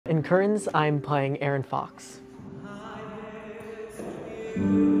In Curtains, I'm playing Aaron Fox.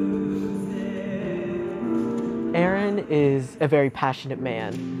 Aaron is a very passionate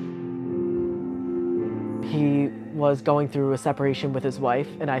man. He was going through a separation with his wife,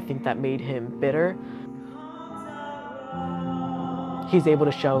 and I think that made him bitter. He's able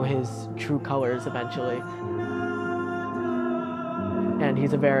to show his true colors eventually. And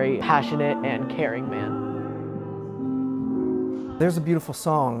he's a very passionate and caring man. There's a beautiful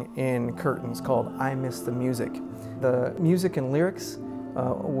song in Curtains called I Miss the Music. The music and lyrics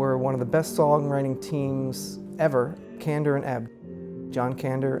were one of the best songwriting teams ever, Kander and Ebb. John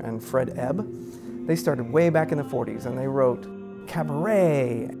Kander and Fred Ebb. They started way back in the 40s and they wrote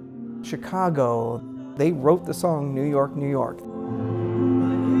Cabaret, Chicago. They wrote the song New York, New York.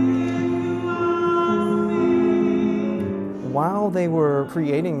 While they were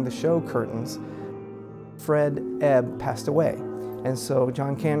creating the show Curtains, Fred Ebb passed away. And so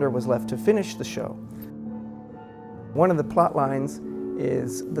John Kander was left to finish the show. One of the plot lines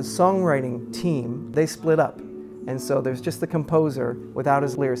is the songwriting team, they split up. And so there's just the composer without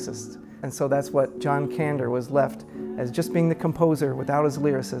his lyricist. And so that's what John Kander was left as, just being the composer without his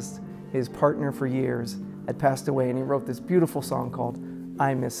lyricist. His partner for years had passed away, and he wrote this beautiful song called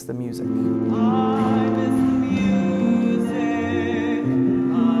I Miss the Music. I miss the music,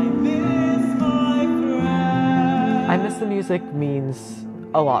 I miss my friends. I Miss the Music means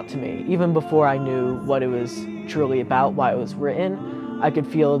a lot to me. Even before I knew what it was truly about, why it was written, I could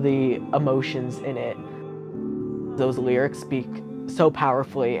feel the emotions in it. Those lyrics speak so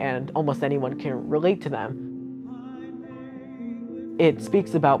powerfully, and almost anyone can relate to them. It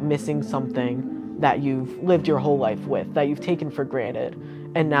speaks about missing something that you've lived your whole life with, that you've taken for granted,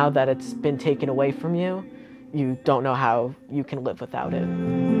 and now that it's been taken away from you, you don't know how you can live without it.